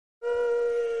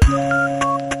Good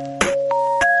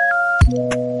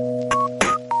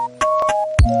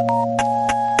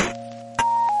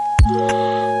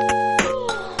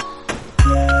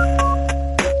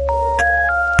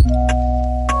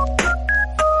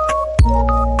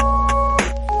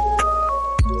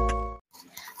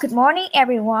morning,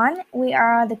 everyone. We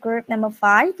are the group number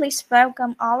 5. Please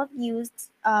welcome all of you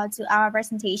to our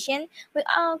presentation. We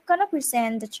are going to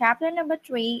present the chapter number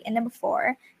 3 and number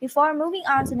 4. Before moving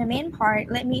on to the main part,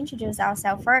 let me introduce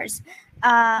ourselves first.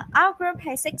 Our group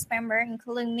has 6 members,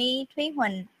 including me, Thuy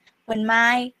Huỳnh, Quỳnh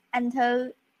Mai, Anh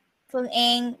Thư, Phương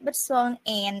An, Bích Xuân,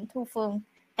 and Thu Phương.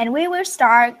 And we will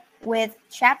start with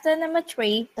chapter number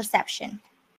 3, Perception.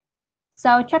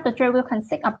 So chapter 3 will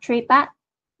consist of 3 parts.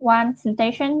 1.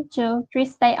 Sensation. 2. 3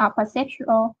 states of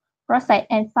perceptual process,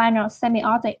 and final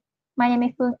semiotic. My name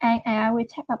is Phương An, and I will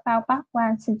talk about part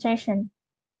 1, sensation.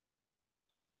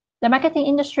 The marketing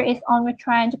industry is always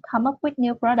trying to come up with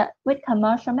new products with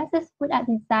commercial messages which are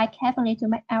designed carefully to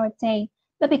make our day.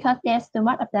 But because there's too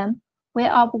much of them, we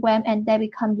are overwhelmed and they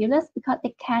become useless because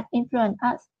they can't influence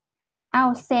us.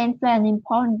 Our sense play an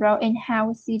important role in how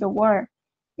we see the world.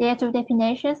 There are 2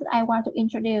 definitions that I want to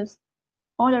introduce.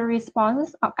 All the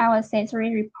responses of our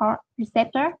sensory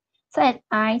receptor, such as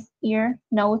eyes, ear,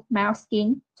 nose, mouth,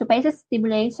 skin, to basic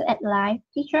stimuli such as light,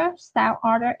 texture, sound,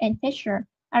 odor, and texture,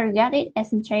 are regarded as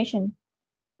sensation.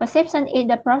 Perception is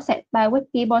the process by which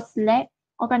people select,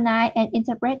 organize, and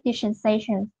interpret these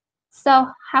sensations. So,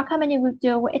 how company will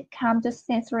do when it comes to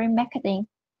sensory marketing?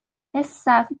 Let's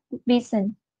start with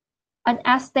vision. An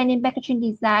outstanding packaging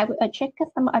design will attract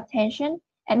customer attention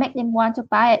and make them want to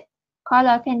buy it.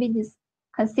 Color can be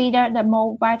considered the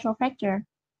most vital factor.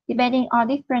 Depending on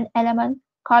different elements,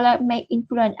 color may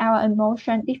influence our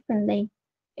emotion differently.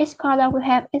 Each color will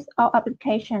have its own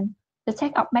application. The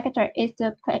task of marketer is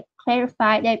to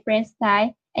clarify their brand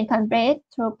style and convey it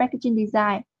through packaging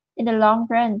design. In the long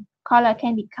run, color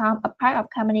can become a part of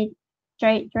company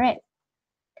trade dress.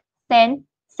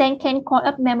 Scent can call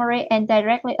up memory and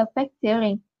directly affect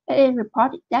feeling. It is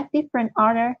reported that different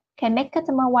orders can make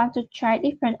customers want to try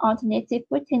different alternatives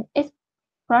within its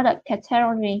product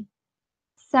category.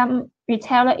 Some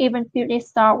retailers even fill their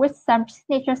store with some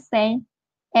signature scent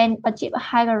and achieve a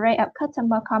higher rate of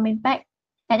customers coming back.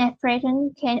 An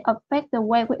expression can affect the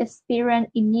way we experience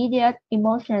immediate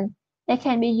emotions. They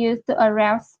can be used to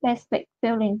arouse specific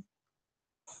feelings.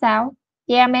 Sound.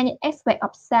 There are many aspects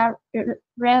of sound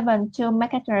relevant to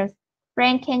marketers.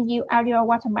 Brands can use audio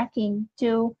watermarking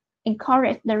to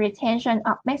encourage the retention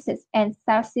of messages and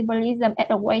sound symbolism as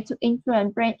a way to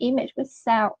influence brand image with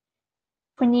sound.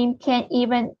 Phoneme can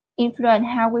even influence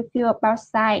how we feel about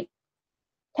sight.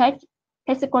 Touch.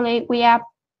 Basically, we are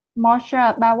more sure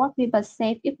about what we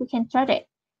perceive if we can touch it.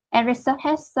 And research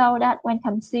has shown that when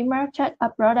consumers touch a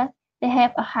product, they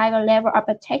have a higher level of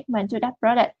attachment to that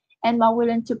product and more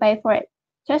willing to pay for it.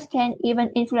 Touch can even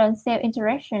influence sales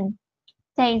interaction.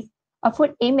 Taste. A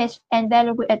food image and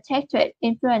value we attach to it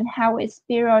influence how we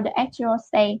experience the actual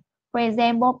state. For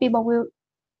example, people will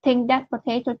think that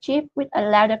potato chips will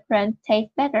allow the crunch taste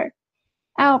better.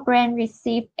 Our brain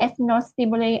receives external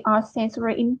stimuli or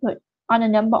sensory input on a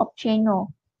number of channels,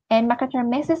 and marketer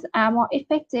messages are more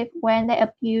effective when they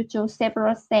appeal to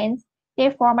several senses.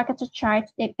 Therefore, marketers try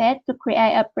their best to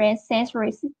create a brand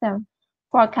sensory system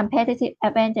for a competitive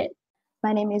advantage.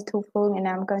 My name is Tu Phương, and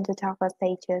I'm going to talk about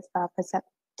stages of perception.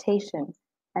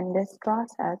 And this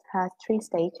process has 3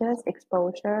 stages: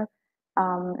 exposure,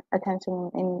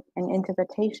 attention, and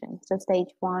interpretation. So stage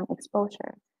 1,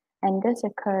 exposure. And this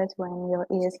occurs when your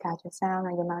ears catch a sound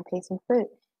and your mouth tasting food.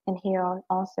 And here are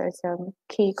also some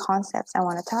key concepts I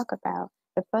want to talk about.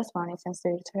 The first one is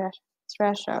sensory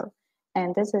threshold.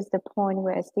 And this is the point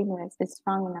where a stimulus is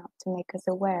strong enough to make us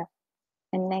aware.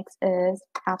 And next is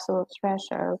absolute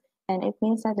threshold. And it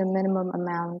means that the minimum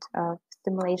amount of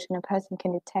stimulation a person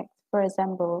can detect, for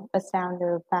example, a sound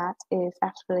of bat, is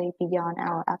actually beyond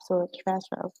our absolute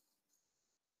threshold.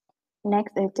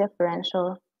 Next is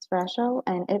differential threshold,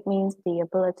 and it means the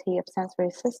ability of sensory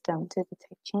system to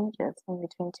detect changes in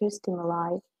between 2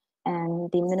 stimuli,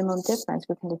 and the minimum difference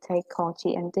we can detect called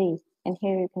GMD. And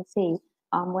here you can see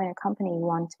when a company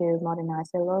wants to modernize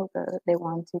their logo, they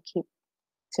want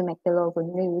to make the logo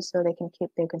new so they can keep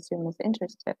their consumers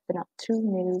interested, but not too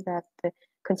new that the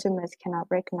consumers cannot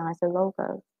recognize the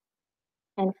logo.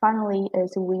 And finally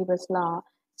is Weaver's law.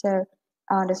 So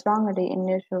the stronger the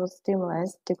initial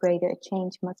stimulus, the greater a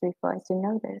change must be for us to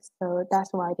notice. So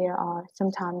that's why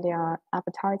sometimes there are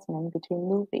advertisements between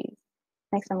movies.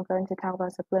 Next, I'm going to talk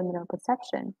about subliminal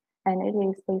perception. and it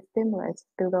is a stimulus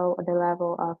below the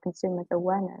level of consumers'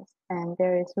 awareness, and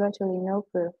there is virtually no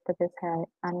proof that this had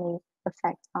any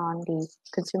effect on the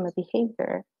consumer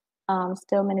behavior.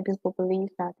 Still, many people believe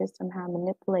that this somehow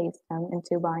manipulates them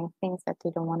into buying things that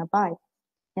they don't want to buy.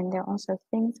 And there are also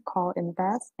things called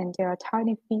embeds, and there are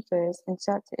tiny figures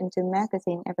inserted into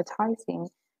magazine advertising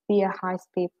via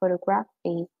high-speed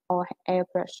photography or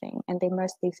airbrushing, and they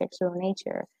mostly sexual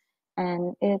nature.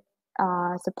 And it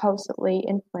supposedly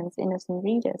influence innocent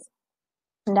readers.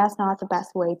 And that's not the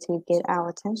best way to get our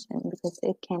attention because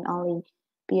it can only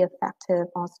be effective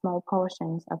on small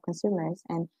portions of consumers.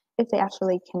 And if they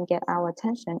actually can get our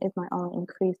attention, it might only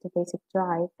increase the basic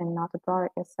drive and not the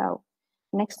product itself.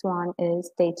 Next one is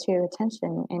day two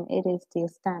attention, and it is the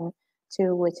extent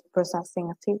to which processing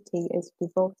activity is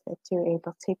devoted to a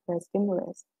particular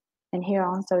stimulus. And here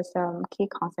are also some key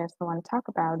concepts I want to talk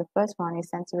about. The first one is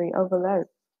sensory overload.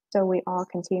 So we are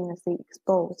continuously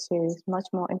exposed to much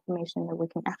more information that we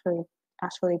can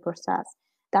actually process.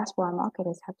 That's why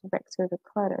marketers have to break through the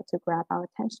clutter to grab our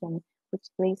attention, which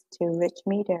leads to rich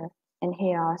media. And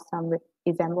here are some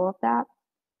examples of that.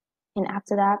 And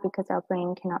after that, because our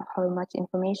brain cannot hold much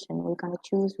information, we're going to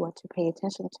choose what to pay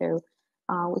attention to,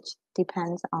 which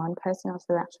depends on personal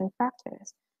selection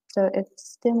factors. So if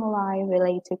stimuli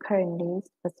relate to current needs,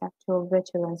 perceptual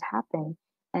vigilance happen.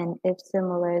 And if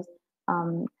stimulus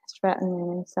threaten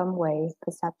in some way,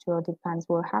 perceptual defense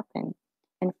will happen.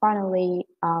 And finally,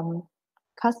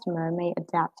 customer may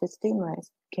adapt to stimulus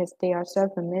because they are so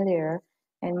familiar,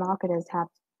 and marketers have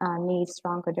need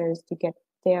stronger dose to get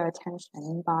their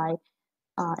attention by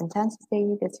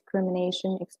intensity,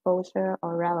 discrimination, exposure,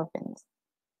 or relevance.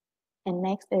 And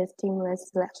next is stimulus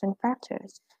selection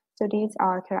factors. So these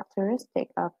are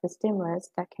characteristics of the stimulus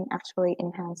that can actually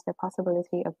enhance the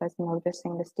possibility of us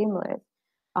noticing the stimulus.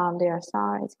 Their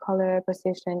size, color,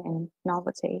 position, and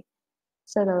novelty.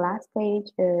 So the last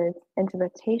stage is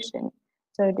interpretation.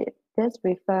 So this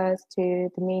refers to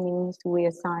the meanings we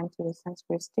assign to the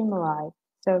sensory stimuli.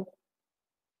 So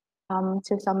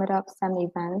to sum it up, some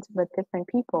events with different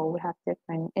people will have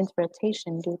different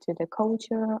interpretation due to the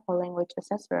culture or language,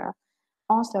 etc.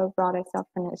 Also, products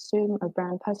often assume a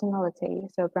brand personality,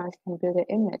 so brands can build an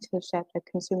image to shape the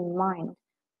consumer mind.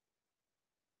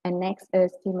 And next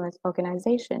is stimulus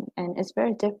organization, and it's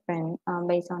very different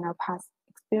based on our past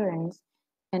experience.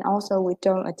 And also, we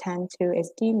don't attend to a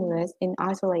stimulus in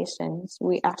isolation.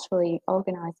 We actually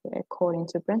organize it according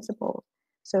to principles.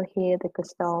 So here, the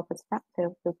Gestalt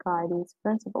perspective will guide these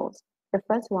principles. The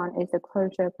first one is the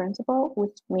closure principle,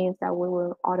 which means that we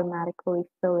will automatically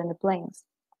fill in the blanks.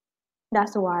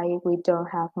 That's why we don't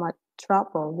have much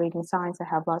trouble reading signs that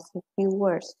have lots of few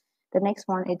words. The next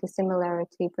one is the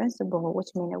similarity principle, which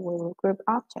means that we will group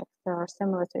objects that are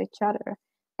similar to each other.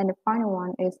 And the final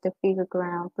one is the figure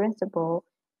ground principle,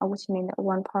 which means that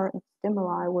one part of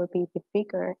stimuli will be the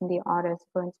figure and the other is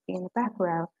going to be in the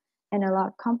background. And a lot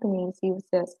of companies use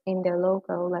this in their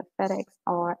logo, like FedEx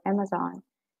or Amazon.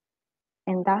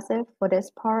 And that's it for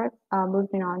this part.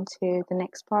 Moving on to the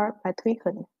next part by Thuy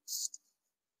Huân.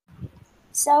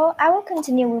 So I will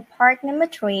continue with part number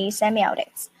 3,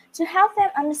 semiotics. To help them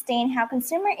understand how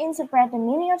consumers interpret the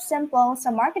meaning of symbols,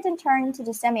 some marketing turn to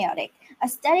the semiotic, a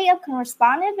study of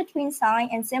correspondence between sign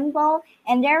and symbol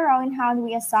and their role in how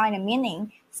we assign a meaning.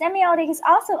 Semiotic is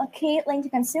also a key link to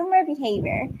consumer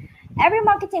behavior. Every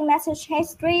marketing message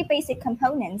has 3 basic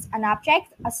components: an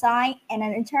object, a sign, and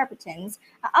an interpretance.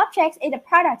 An object is the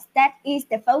product that is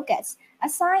the focus. A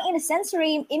sign is a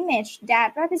sensory image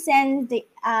that represents the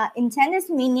intended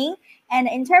meaning, and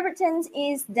the interpretance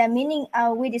is the meaning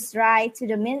we describe to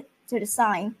the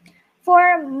sign.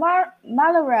 For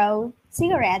Marlboro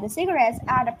cigarettes, the cigarettes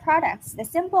are the products. The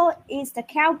symbol is the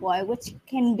cowboy, which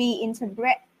can be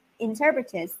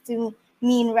interpreted to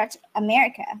mean Rich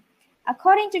America.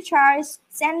 According to Charles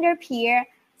Sanders Peirce,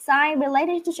 sign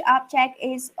related to object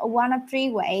is one of 3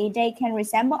 ways. They can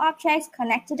resemble objects,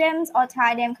 connect to them, or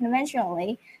tie them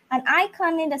conventionally. An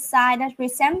icon is the sign that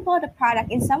resembles the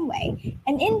product in some way.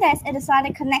 An index is the sign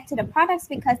that connects to the products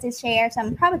because they share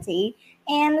some property.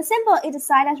 And the symbol is the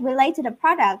sign that relates to the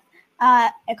product,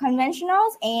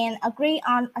 conventionals, and agree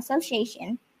on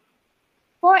association.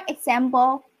 For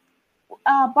example,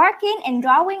 barking and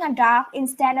drawing a dog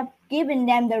instead of giving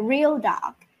them the real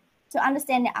dog to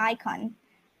understand the icon.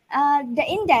 The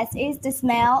index is the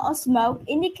smell or smoke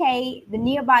indicate the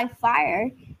nearby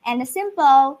fire, and the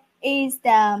symbol is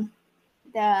the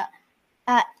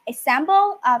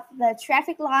example of the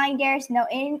traffic line. There's no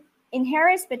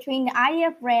inherence between the idea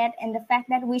of red and the fact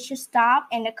that we should stop,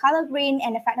 and the color green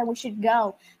and the fact that we should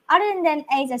go. Other than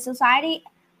as a society,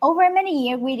 over many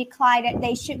years, we declared that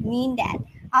they should mean that.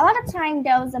 A lot of time,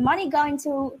 though, the money going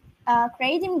to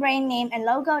creating brand name and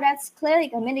logo that's clearly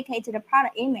communicate to the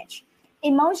product image.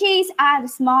 Emojis are the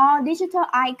small digital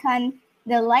icon,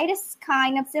 the latest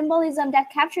kind of symbolism that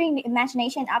capturing the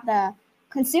imagination of the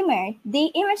consumer. The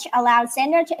image allows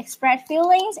sender to express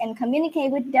feelings and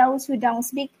communicate with those who don't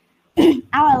speak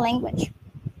our language.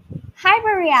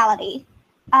 Hyperreality.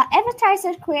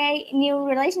 Advertisers create new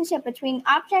relationship between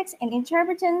objects and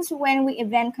interpretants when we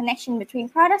invent connection between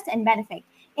products and benefit.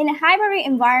 In a hybrid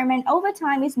environment, over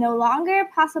time, it's no longer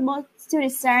possible to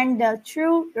discern the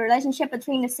true relationship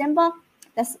between the symbol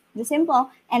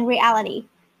and reality.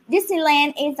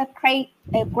 Disneyland is a great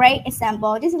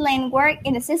example. Disneyland works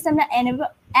in a system that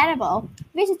enable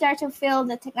visitors to feel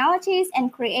the technologies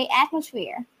and create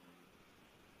atmosphere.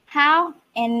 How?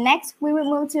 And next, we will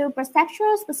move to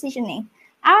perceptual positioning.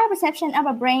 Our perception of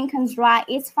a brain constructs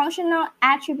its functional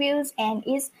attributes and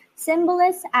its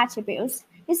symbolist attributes.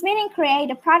 This meaning create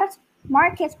the product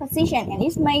market position, and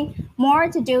it's made more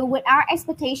to do with our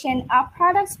expectation of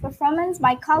products' performance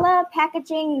by color,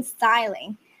 packaging, and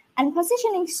styling. And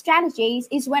positioning strategies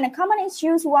is when a company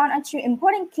chooses one or two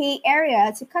important key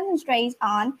areas to concentrate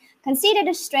on, consider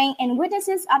the strengths and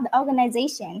weaknesses of the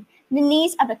organization, the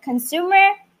needs of the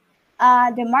consumer,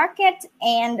 the market,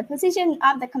 and the position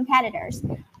of the competitors.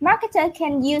 Marketers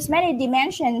can use many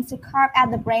dimensions to carve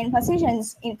out the brand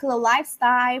positions, include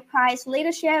lifestyle, price,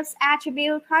 leadership,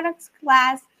 attribute, product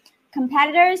class,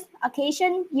 competitors,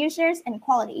 occasion, users, and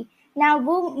quality. Now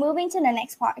moving to the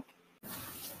next part.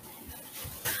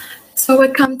 So we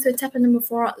come to chapter number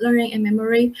 4, learning and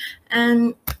memory.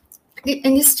 And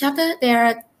in this chapter, there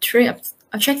are 3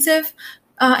 objectives.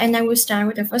 And I will start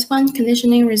with the first one,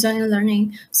 conditioning, result in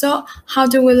learning. So how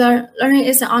do we learn? Learning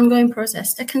is an ongoing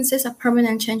process that consists of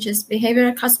permanent changes,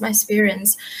 behavior, customer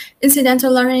experience.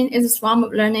 Incidental learning is a form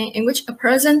of learning in which a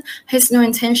person has no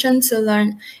intention to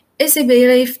learn. It's a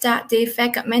belief that the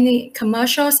effect of many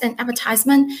commercials and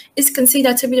advertisements is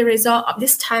considered to be the result of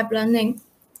this type of learning.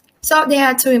 So there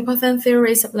are 2 important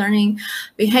theories of learning,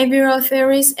 behavioral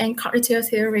theories and cognitive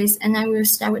theories. And I will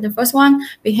start with the first one,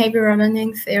 behavioral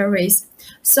learning theories.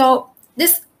 So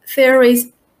this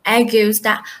theory argues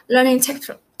that learning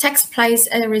takes place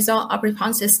as a result of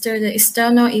responses to the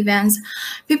external events.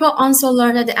 People also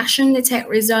learn that the action they take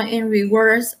result in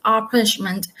rewards or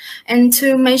punishment. And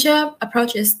 2 major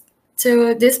approaches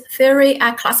to this theory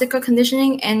are classical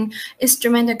conditioning and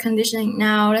instrumental conditioning.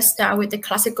 Now let's start with the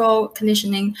classical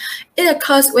conditioning. It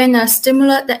occurs when a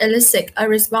stimulus that elicits a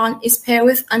response is paired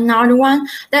with another one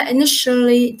that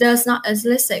initially does not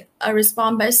elicit a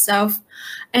response by itself.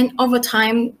 And over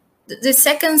time, the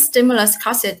second stimulus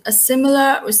causes a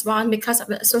similar response because of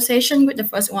the association with the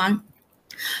first one.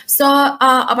 So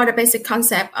about the basic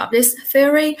concept of this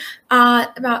theory,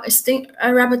 about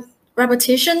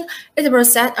repetition is the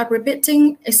process of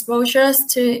repeating exposures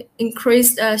to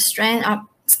increase the strength of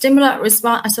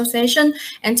stimulus-response association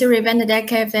and to prevent the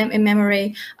decay of them in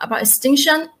memory. About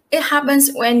extinction, it happens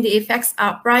when the effects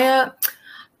of prior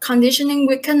conditioning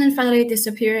weaken and finally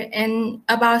disappear. And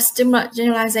about stimulus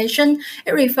generalization,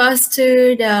 it refers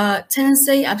to the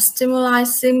tendency of stimuli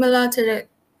similar to the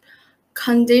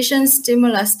conditioned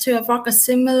stimulus to evoke a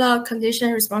similar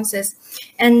condition responses.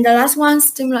 And the last one,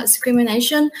 stimulus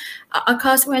discrimination,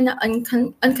 occurs when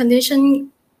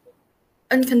unconditioned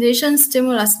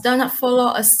stimulus does not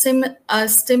follow a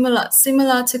stimulus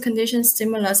similar to conditioned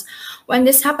stimulus. When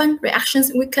this happens,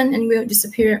 reactions weaken and will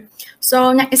disappear.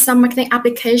 So next is some marketing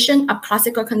application of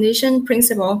classical condition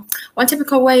principle. One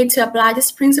typical way to apply this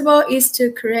principle is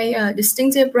to create a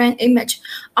distinctive brand image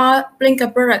or link a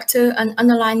product to an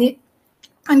underlying need.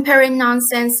 Comparing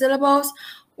nonsense syllables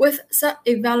with such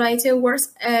evaluative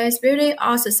words as beauty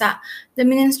or success, the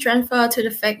meanings transfer to the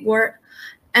fake word.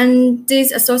 And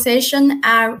these associations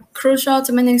are crucial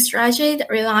to many strategies that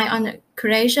rely on the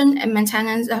creation and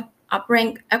maintenance of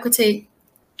brand equity.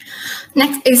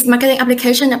 Next is marketing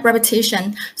application of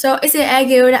repetition. So it's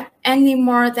argued that any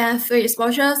more than 3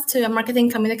 exposures to a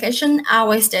marketing communication are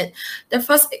wasted. The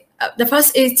first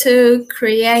is to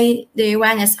create the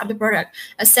awareness of the product.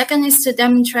 The second is to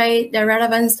demonstrate the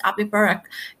relevance of the product.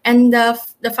 And the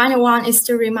final one is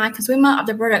to remind consumer of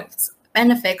the product's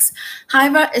benefits.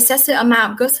 However, excessive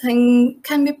amount of goods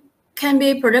can be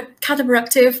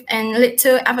counterproductive and lead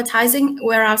to advertising,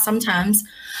 whereas sometimes.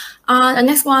 The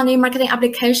next one is marketing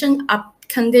application of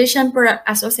conditioned product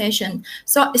association.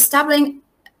 So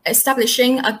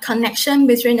establishing a connection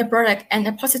between the product and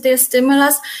a positive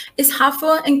stimulus is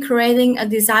helpful in creating a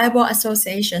desirable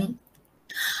association.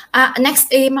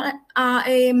 Next, a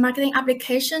marketing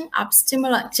application of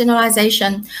stimulus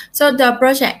generalization. So the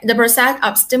process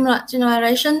of stimulus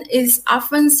generalization is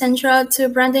often central to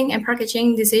branding and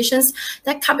packaging decisions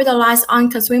that capitalize on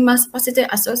consumers' positive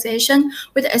association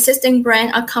with the existing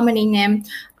brand or company name.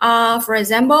 For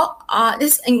example,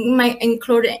 this may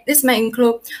include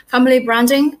family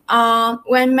branding.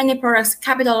 When many products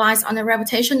capitalize on the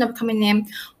reputation of a company name.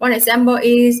 One example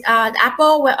is the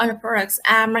Apple, where other products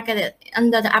are marketed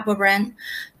under the Apple brand.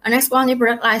 The next one is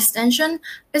product line extension.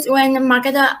 Is when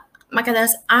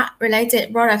marketers add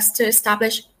related products to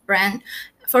establish brand.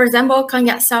 For example,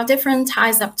 Colgate sell different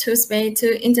types of toothpaste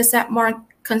to intercept more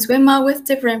consumers with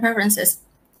different preferences.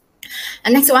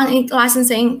 And next one is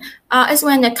licensing. Is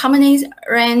when the companies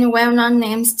rent well-known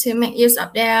names to make use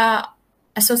of their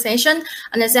association.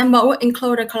 An example would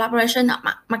include a collaboration of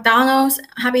McDonald's,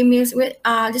 Happy Meals with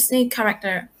Disney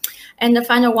character. And the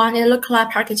final one is lookalike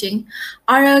packaging.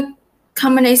 Other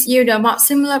companies use a more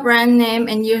similar brand name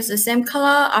and use the same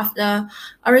color of the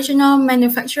original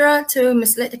manufacturer to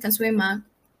mislead the consumer.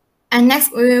 And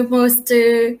next, we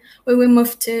will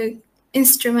move to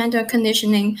instrumental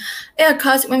conditioning. It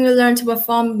occurs when we learn to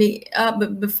perform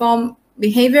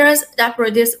behaviors that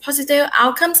produce positive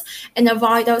outcomes and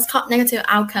avoid those called negative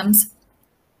outcomes.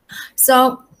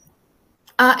 So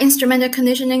instrumental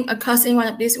conditioning occurs in one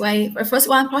of these ways. The first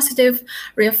one, positive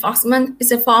reinforcement,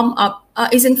 is in form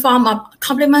of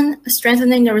compliment,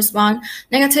 strengthening the response.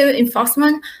 Negative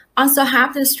reinforcement also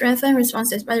have to strengthen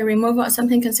responses by the removal of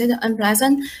something considered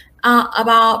unpleasant.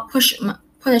 About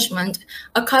punishment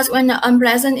occurs when the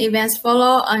unpleasant events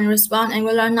follow and respond, and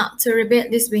we learn not to repeat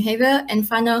this behavior. And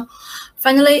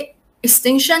finally,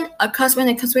 extinction occurs when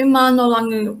the consumer no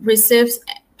longer receives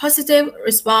positive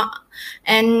response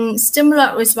and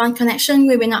stimulus-response connection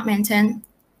will be not maintained.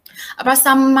 About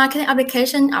some marketing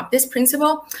application of this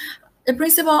principle, the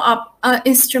principle of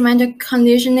instrumental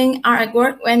conditioning are at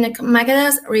work when the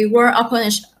marketers reward or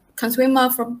punish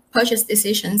consumer for purchase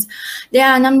decisions. There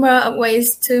are a number of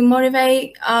ways to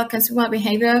motivate consumer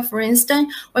behavior. For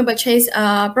instance, when purchase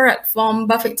a product from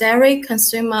Buffett Dairy,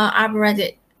 consumer are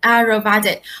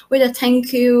rewarded with a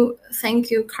thank you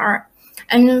card.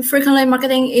 And frequently,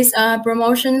 marketing is a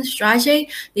promotion strategy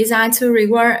designed to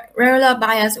reward regular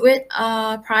buyers with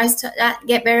a price that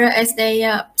get better as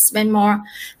they spend more.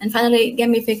 And finally,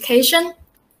 gamification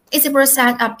is a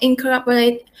process of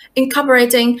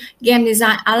incorporating game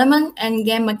design element and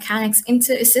game mechanics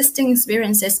into existing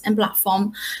experiences and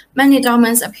platform. Many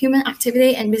domains of human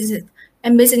activity and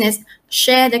business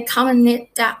share the common need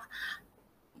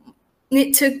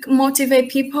to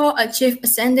motivate people achieve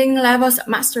ascending levels of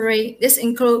mastery. This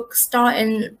includes store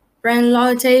and brand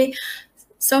loyalty,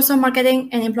 social marketing,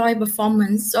 and employee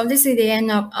performance. So this is the end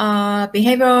of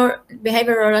behavioral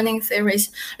learning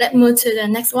theories. Let's move to the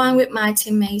next one with my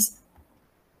teammates.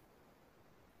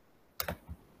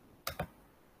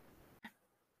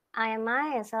 I am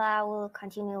Maya, so I will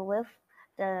continue with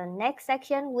the next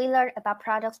section. We learn about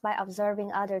products by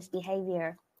observing others'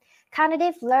 behavior.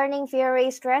 Cognitive learning theory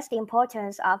stresses the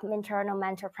importance of internal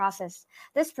mental process.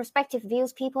 This perspective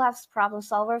views people as problem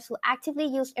solvers who actively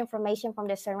use information from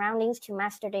their surroundings to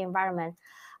master the environment.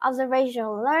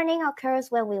 Observational learning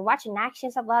occurs when we watch the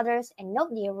actions of others and note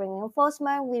the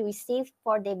reinforcement we receive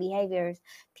for their behaviors.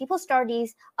 People store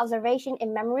these observations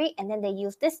in memory and then they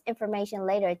use this information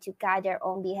later to guide their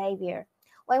own behavior.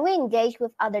 When we engage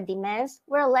with other demands,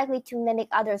 we're likely to mimic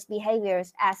others'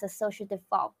 behaviors as a social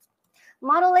default.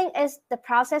 Modeling is the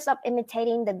process of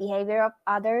imitating the behavior of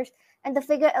others, and the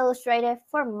figure illustrated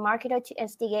for a marketer to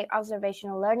instigate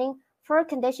observational learning, four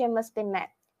conditions must be met.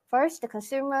 First, the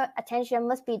consumer attention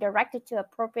must be directed to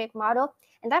appropriate model,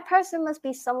 and that person must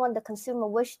be someone the consumer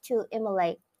wishes to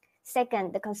emulate.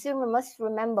 Second, the consumer must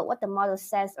remember what the model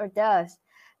says or does.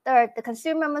 Third, the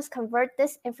consumer must convert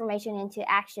this information into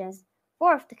actions.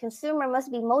 Fourth, the consumer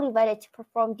must be motivated to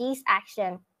perform these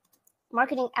actions.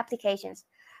 Marketing applications.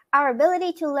 Our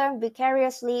ability to learn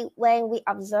vicariously when we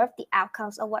observe the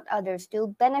outcomes of what others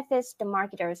do benefits the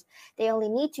marketers. They only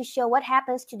need to show what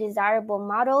happens to desirable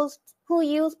models who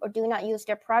use or do not use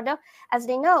their product, as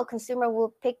they know consumer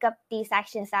will pick up these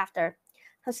actions after.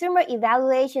 Consumer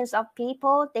evaluations of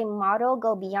people they model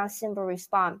go beyond simple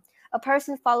response. A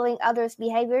person following others'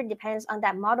 behavior depends on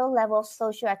that model level of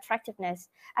social attractiveness.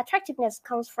 Attractiveness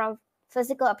comes from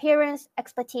physical appearance,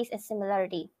 expertise, and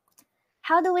similarity.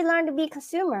 How do we learn to be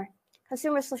consumer?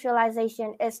 Consumer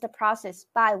socialization is the process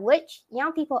by which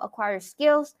young people acquire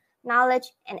skills,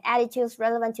 knowledge, and attitudes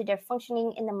relevant to their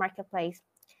functioning in the marketplace.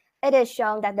 It is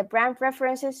shown that the brand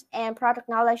preferences and product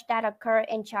knowledge that occur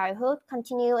in childhood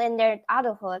continue in their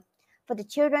adulthood. For the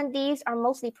children, these are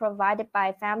mostly provided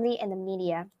by family and the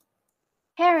media.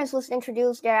 Parents will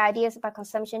introduce their ideas about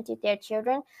consumption to their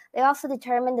children. They also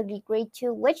determine the degree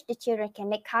to which the children can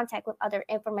make contact with other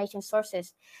information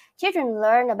sources. Children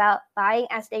learn about buying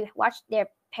as they watch their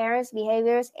parents'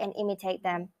 behaviors and imitate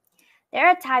them. There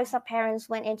are types of parents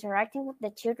when interacting with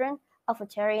the children: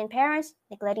 authoritarian parents,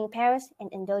 neglecting parents,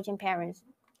 and indulgent parents.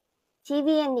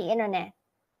 TV and the internet.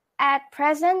 At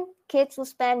present, kids will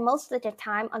spend most of their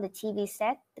time on the TV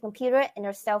set, the computer, and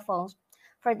their cell phones.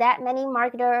 For that, many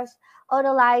marketers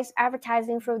utilize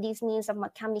advertising through these means of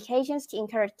communications to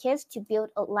encourage kids to build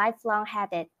a lifelong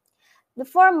habit.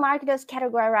 Before, marketers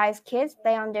categorized kids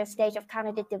based on their stage of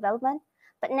cognitive development,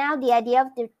 but now the idea of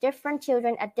the different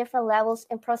children at different levels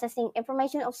in processing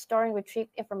information or storing retrieved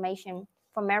information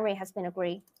from memory has been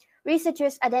agreed.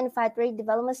 Researchers identified 3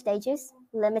 development stages: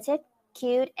 limited,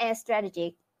 acute, and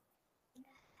strategic.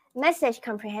 Message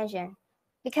comprehension.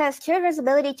 Because children's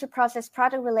ability to process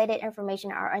product-related information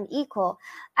are unequal,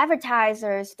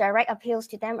 advertisers' direct appeals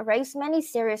to them raise many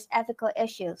serious ethical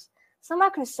issues. Some are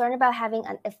concerned about having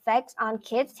an effect on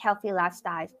kids' healthy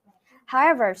lifestyles.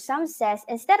 However, some says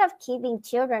instead of keeping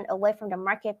children away from the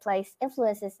marketplace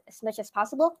influences as much as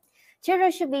possible,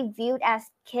 children should be viewed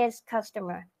as kids'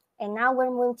 customer. And now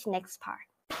we're moving to next part.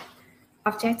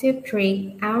 Objective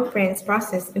 3. Our brains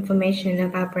process information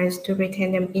about brands to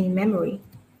retain them in memory.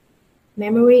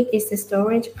 Memory is the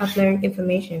storage of learned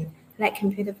information. Like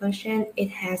computer function, it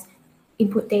has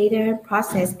input data,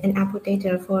 process, and output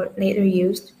data for later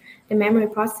use. The memory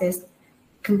process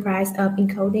comprises of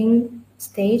encoding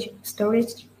stage,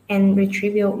 storage, and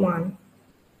retrieval 1.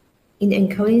 In the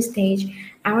encoding stage,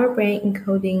 our brain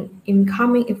encoding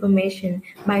incoming information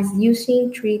by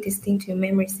using 3 distinctive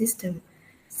memory systems: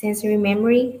 sensory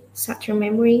memory, short-term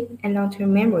memory, and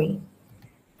long-term memory.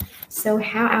 So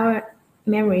how our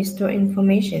memory store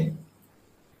information?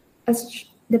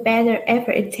 The better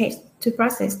effort it takes to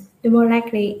process, the more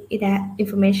likely that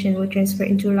information will transfer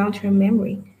into long-term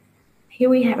memory. Here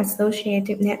we have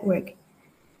associative network.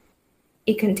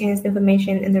 It contains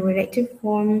information in the relative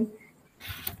form.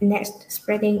 Next,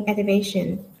 spreading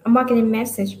activation. A marketing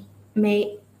message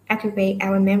may activate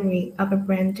our memory of a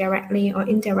brand directly or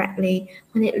indirectly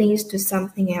when it links to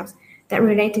something else that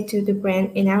related to the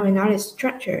brand in our knowledge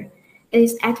structure. It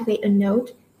is activate a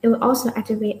node. It will also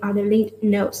activate other linked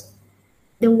nodes.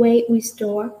 The way we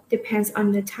store depends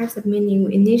on the types of meaning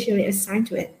we initially assign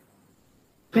to it.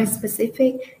 Brand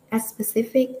specific, as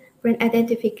specific, brand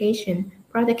identification,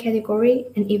 product category,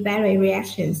 and evaluate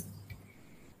reactions.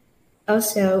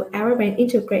 Also, our brain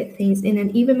integrates things in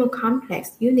an even more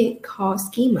complex unit called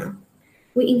schema.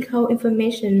 We encode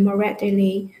information more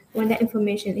readily when that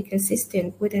information is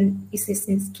consistent with an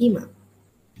existing schema.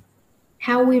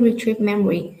 How we retrieve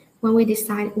memory when we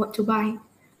decide what to buy.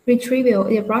 Retrieval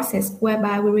is a process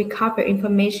whereby we recover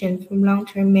information from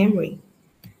long-term memory.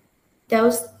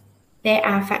 There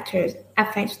are factors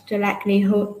affect the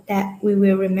likelihood that we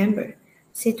will remember: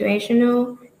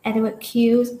 situational, adequate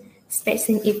cues,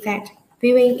 spacing effect,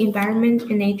 viewing environment,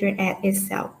 and nature at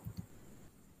itself.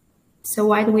 So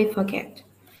why do we forget?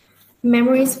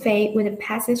 Memories fade with the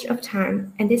passage of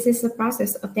time, and this is a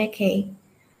process of decay,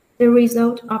 the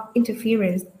result of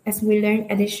interference as we learn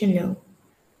additional.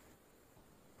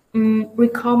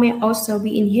 Recall may also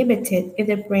be inhibited if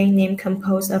the brain name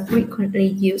composed of frequently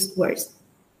used words.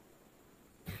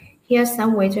 Here are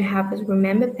some ways to help us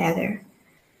remember better.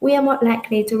 We are more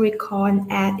likely to recall an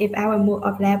ad if our mood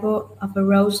or level of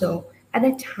arousal at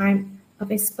the time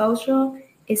of exposure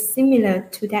is similar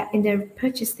to that in the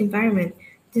purchase environment.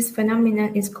 This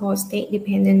phenomenon is called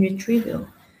state-dependent retrieval.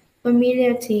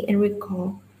 Familiarity and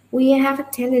recall. We have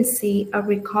a tendency of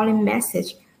recalling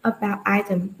messages about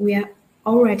items we are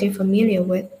already familiar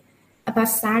with. About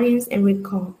silence and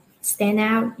recall.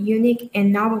 Standout, unique,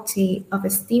 and novelty of a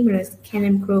stimulus can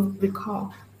improve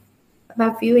recall.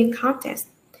 About viewing context.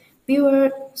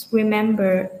 Viewers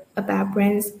remember about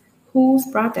brands whose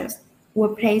products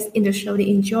were placed in the show they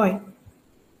enjoy.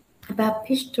 About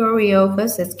pictorial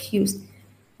versus cues.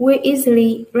 We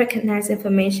easily recognize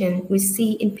information we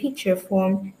see in picture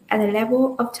form at a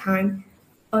level of time,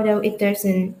 although it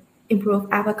doesn't improve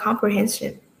our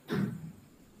comprehension.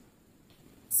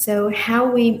 So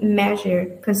how we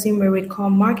measure consumer recall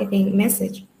marketing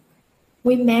message?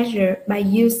 We measure by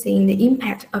using the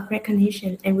impact of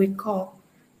recognition and recall.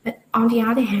 But on the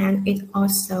other hand, it's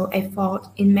also a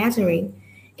fault in measuring.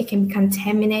 It can be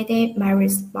contaminated by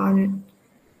response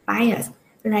bias,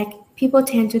 like people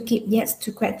tend to give yes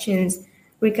to questions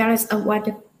regardless of what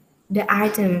the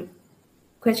item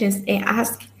questions they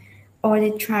ask, or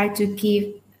they try to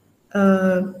give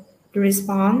to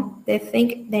respond they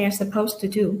think they are supposed to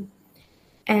do,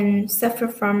 and suffer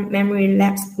from memory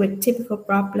lapse with typical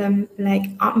problems like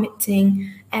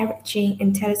omitting, averaging,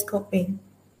 and telescoping.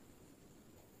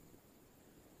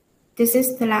 This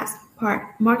is the last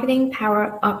part, marketing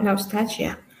power of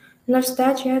nostalgia.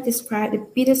 Nostalgia describes the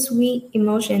bittersweet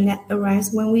emotion that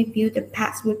arises when we view the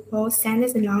past with both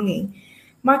sadness and longing.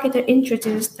 Marketer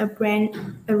introduced a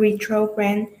retro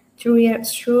brand,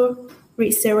 to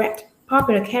resurrect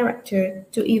popular character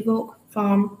to evoke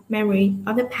fond memory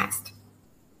of the past.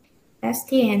 That's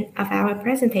the end of our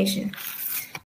presentation.